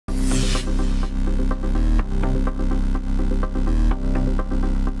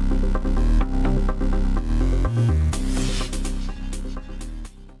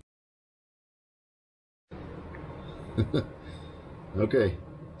Okay,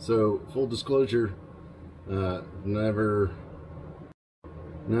 so full disclosure, no,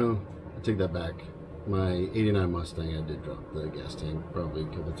 I take that back. My 89 Mustang, I did drop the gas tank probably a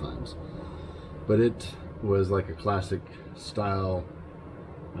couple times, but it was like a classic style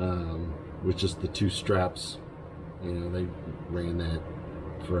with just the two straps. You know, they ran that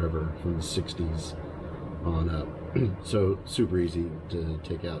forever from the 60s on up. So super easy to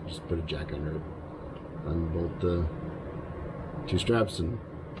take out. Just put a jack under it, unbolt the two straps and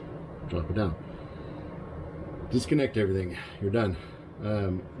drop it down. Disconnect everything, you're done.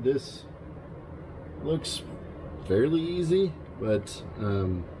 This looks fairly easy, but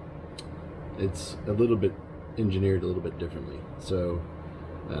it's a little bit engineered a little bit differently. So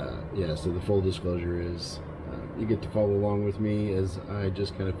yeah, so the full disclosure is you get to follow along with me as I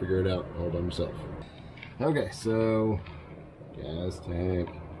just kind of figure it out all by myself. Okay, so gas tank,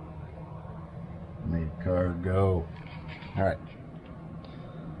 made car go. All right,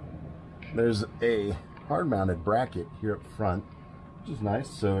 there's a hard mounted bracket here up front, which is nice.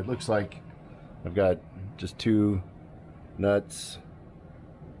 So it looks like I've got just two nuts.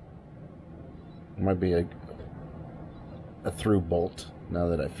 It might be a through bolt now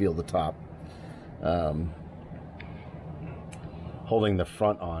that I feel the top, holding the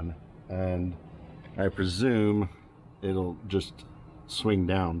front on, and I presume it'll just swing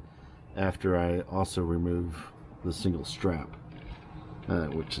down after I also remove the single strap,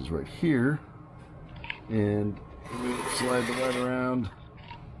 which is right here, and slide the light around.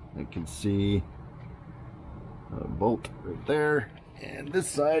 I can see a bolt right there, and this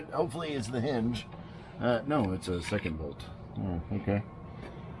side hopefully is the hinge. No, it's a second bolt. Oh, okay.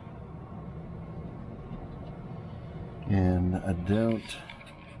 And I don't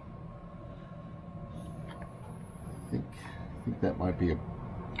think that might be a,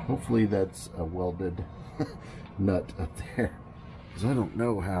 hopefully that's a welded nut up there, because I don't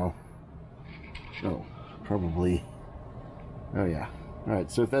know how. Oh, probably. Oh yeah. All right,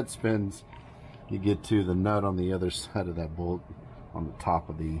 so if that spins, you get to the nut on the other side of that bolt on the top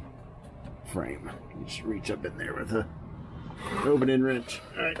of the frame. You just reach up in there with a opening wrench.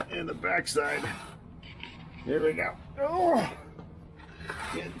 All right, and the back side. There we go. Oh,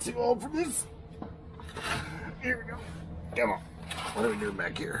 getting too old for this. Here we go. Come on. What are we doing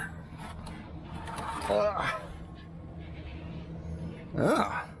back here?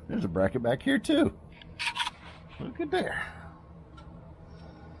 There's a bracket back here too. Look at there.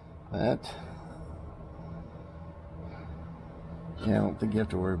 That. Yeah, I don't think you have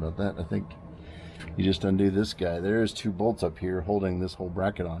to worry about that. I think you just undo this guy. There's two bolts up here holding this whole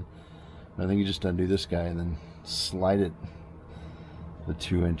bracket on. I think you just undo this guy and then slide it the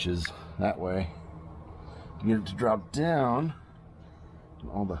 2 inches that way to get it to drop down. And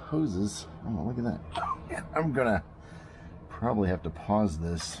all the hoses. Oh, look at that. Oh, man, I'm gonna probably have to pause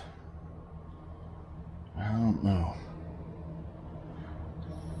this. I don't know.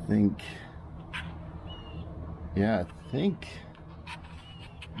 I think,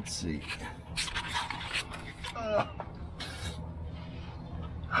 let's see.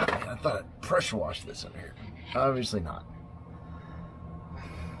 I thought I'd pressure wash this under here. Obviously not.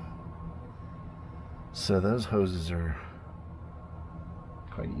 So those hoses are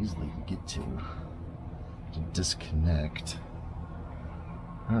quite easily to get to disconnect.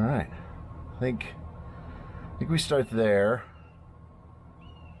 All right, I think we start there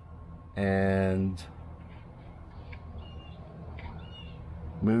and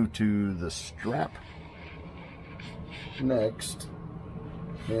move to the strap next.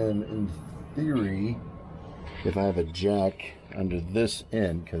 And in theory, if I have a jack under this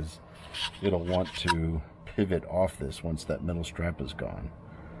end, because it'll want to pivot off this once that middle strap is gone.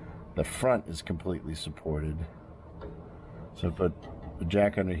 The front is completely supported. So put a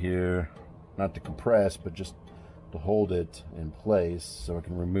jack under here, not to compress, but just to hold it in place so I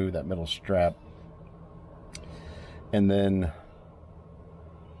can remove that middle strap. And then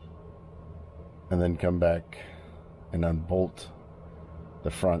come back and unbolt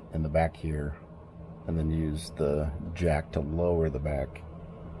the front and the back here, and then use the jack to lower the back,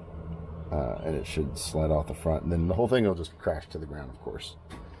 and it should slide off the front, and then the whole thing will just crash to the ground, of course.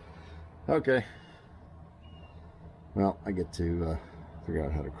 Okay, well, I get to figure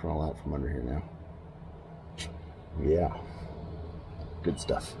out how to crawl out from under here now. Yeah, good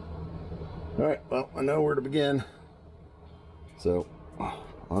stuff. All right, well, I know where to begin, so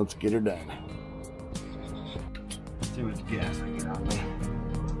let's get her done. Too much gas I get on me.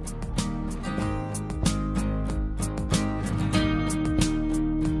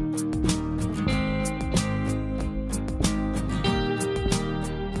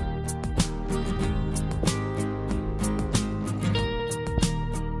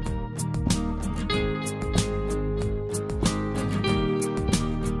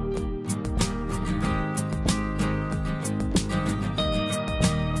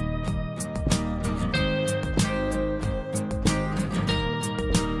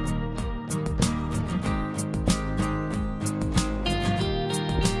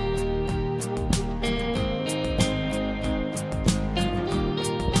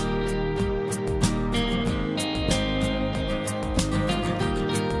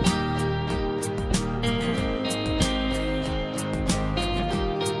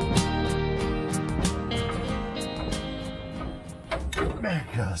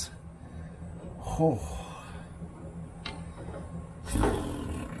 Oh.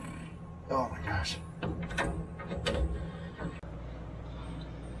 Oh my gosh.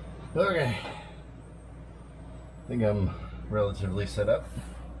 Okay. I think I'm relatively set up.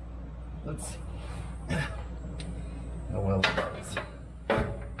 Let's see how well it goes.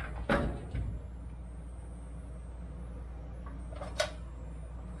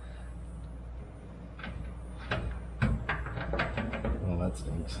 Well, that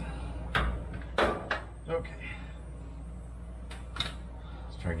stinks. Okay.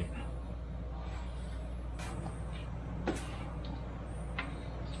 Let's try again.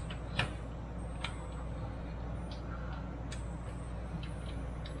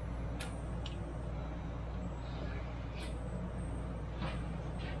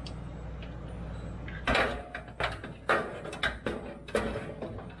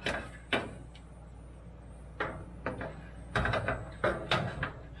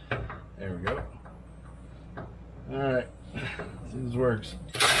 There we go. All right, see if this works.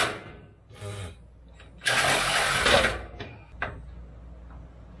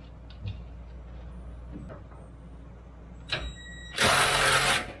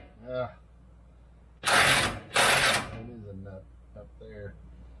 It is a nut up there,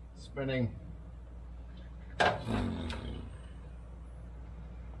 spinning. To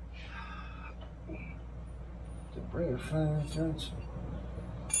bring it 5 cents.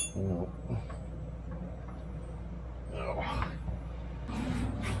 No. No.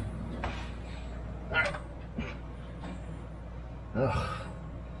 Alright. Oh.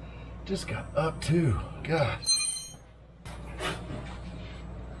 Just got up too. God.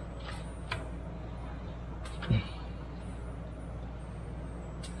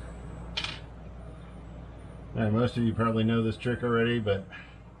 Alright, most of you probably know this trick already, but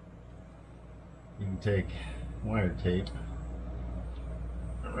you can take wire tape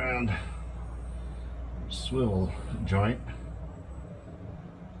around your swivel joint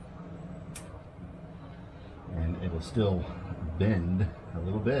and it'll still bend a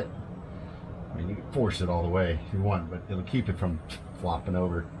little bit. I mean, you can force it all the way if you want, but it'll keep it from flopping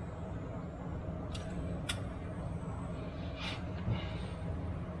over.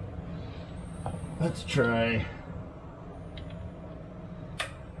 Let's try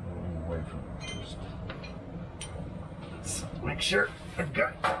going away from it first. Let's make sure I've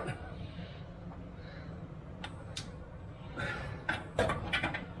got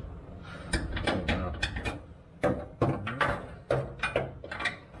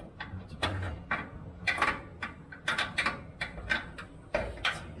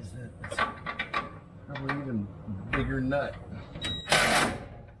that's probably even bigger nut.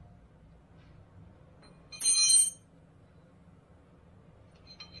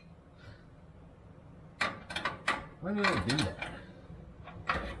 Why did I do that?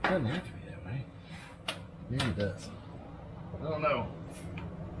 It doesn't have to be that way. Maybe it does. I don't know.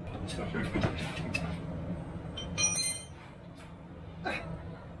 Yeah. It's a 3/4.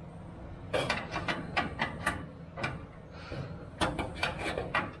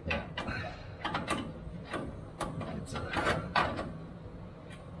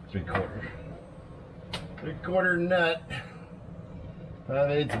 3/4 nut.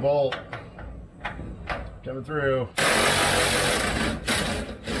 5/8 bolt. Coming through. Oh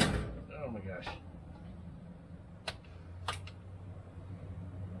my gosh.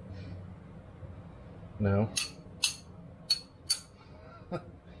 No.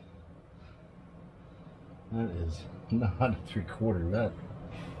 That is not a 3/4 nut.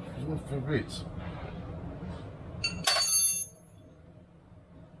 There's no 5/8.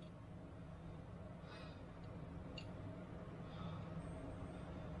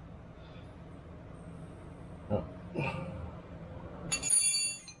 Oh.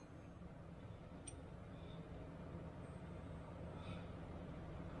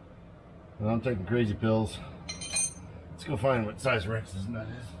 Well, I'm taking crazy pills. Let's go find what size Rex's nut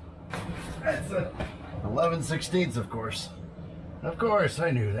is. That's a 11/16, of course. Of course,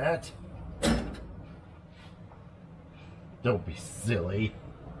 I knew that. Don't be silly.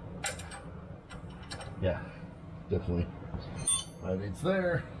 Yeah, definitely. 5/8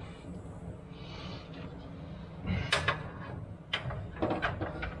 there.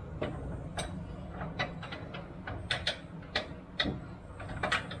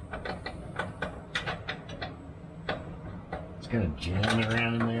 Kind of jam it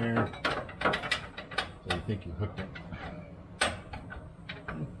around in there so you think you hooked it.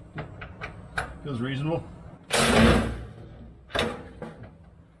 Feels reasonable.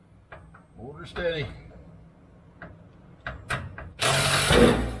 Hold her steady.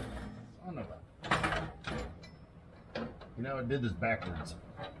 Son of a... You know, I did this backwards.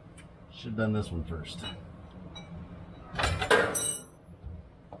 Should have done this one first. All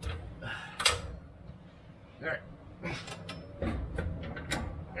right.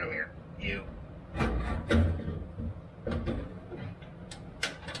 Come here, you.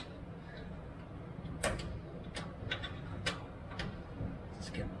 Let's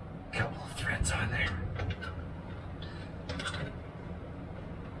get a couple of threads on there.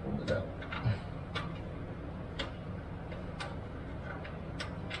 Hold it up.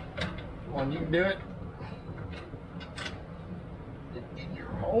 Come on, you can do it. In your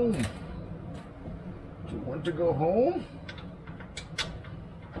home. Do you want to go home?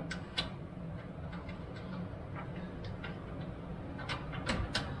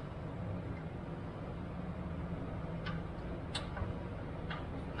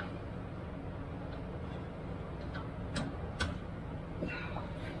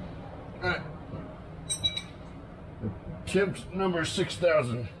 All right. Attempt number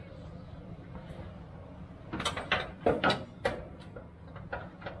 6,000.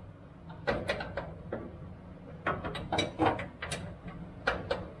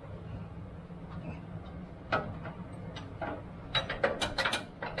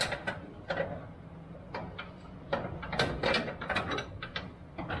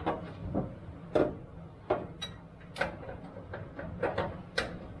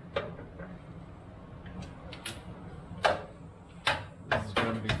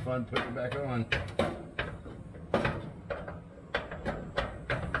 Fun putting it back on.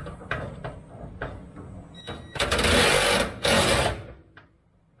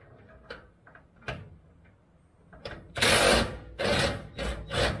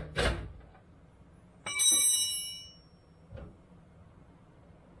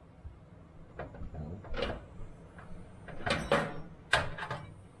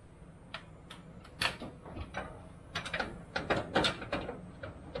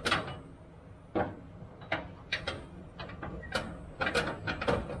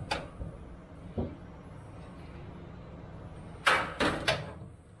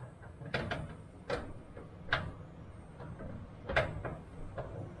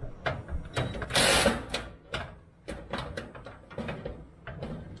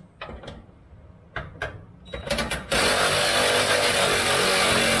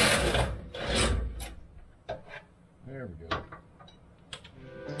 There we go.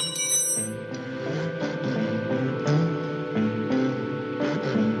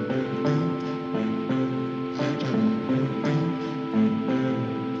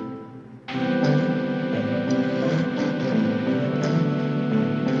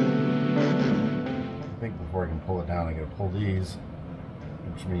 I think before I can pull it down, I gotta pull these,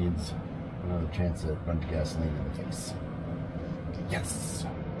 which means another chance at a bunch of gasoline in the face. Yes!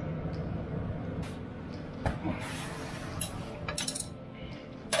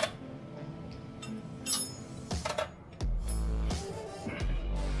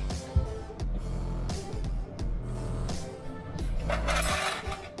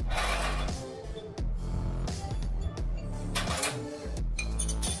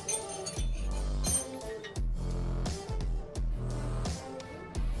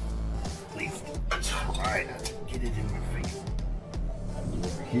 At least try not to get it in my face.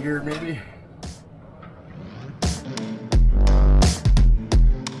 Over here, maybe?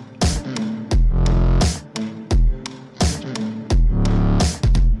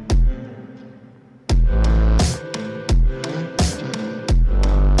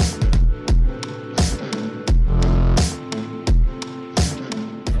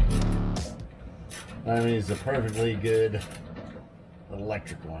 I mean, it's a perfectly good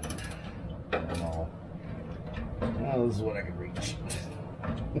electric one. Oh, this is what I can reach.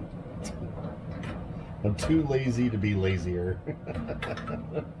 I'm too lazy to be lazier. I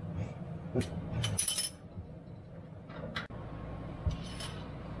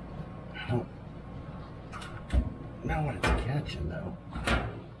don't know what it's catching though.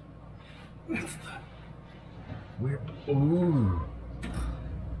 That's the weird. Ooh.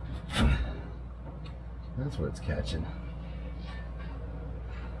 That's what it's catching.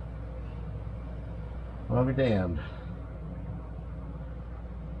 Well, I'll be damned.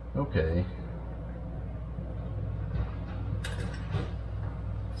 Okay.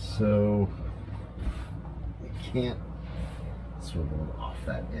 So you can't swivel off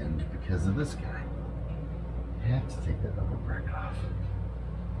that end because of this guy. You have to take that upper bracket off.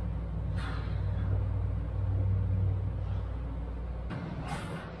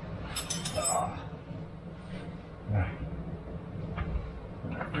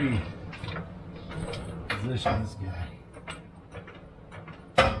 Reposition this guy.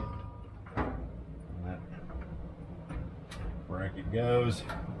 And that bracket goes.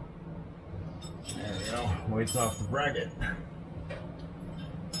 There we go. Weight's off the bracket.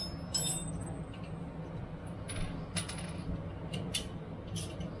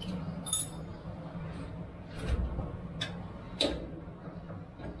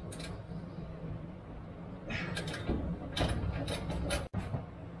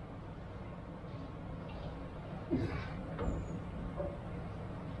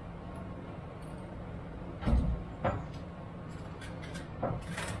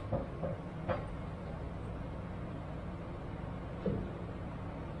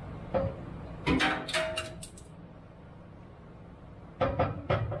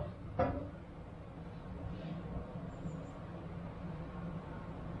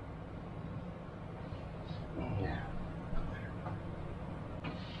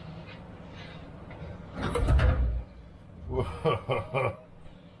 Whoa.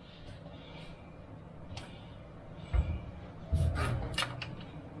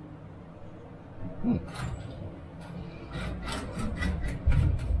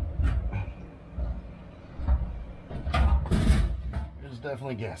 There's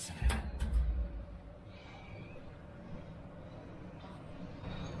definitely gas in it.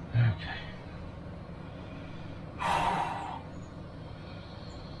 Okay.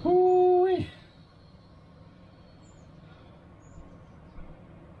 Woo-wee.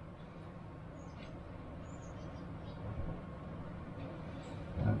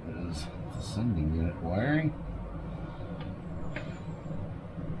 That is the sending unit wiring.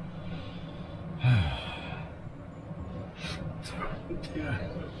 Yeah.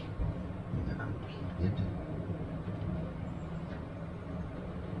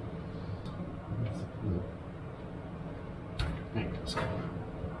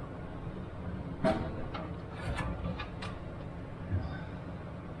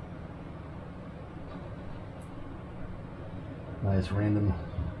 Nice random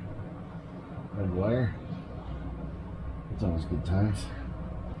red wire. It's always good times.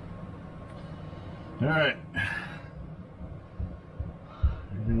 All right.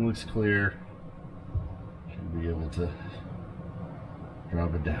 Everything looks clear. Should be able to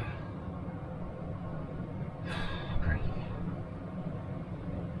drop it down. Great.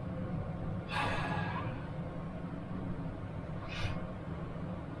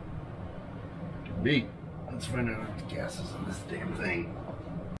 Good beat. Let's find out if the gas is in this damn thing.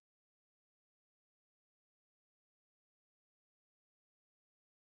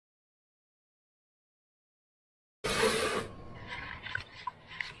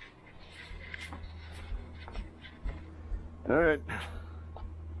 All right,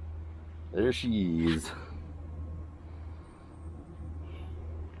 there she is.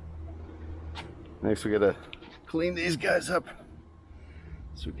 Next we gotta clean these guys up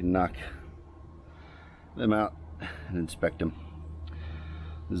so we can knock them out and inspect them.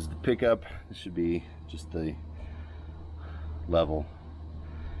 This is the pickup. This should be just the level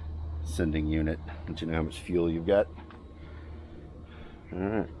sending unit. Let you know how much fuel you've got. All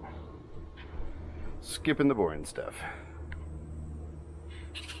right, skipping the boring stuff.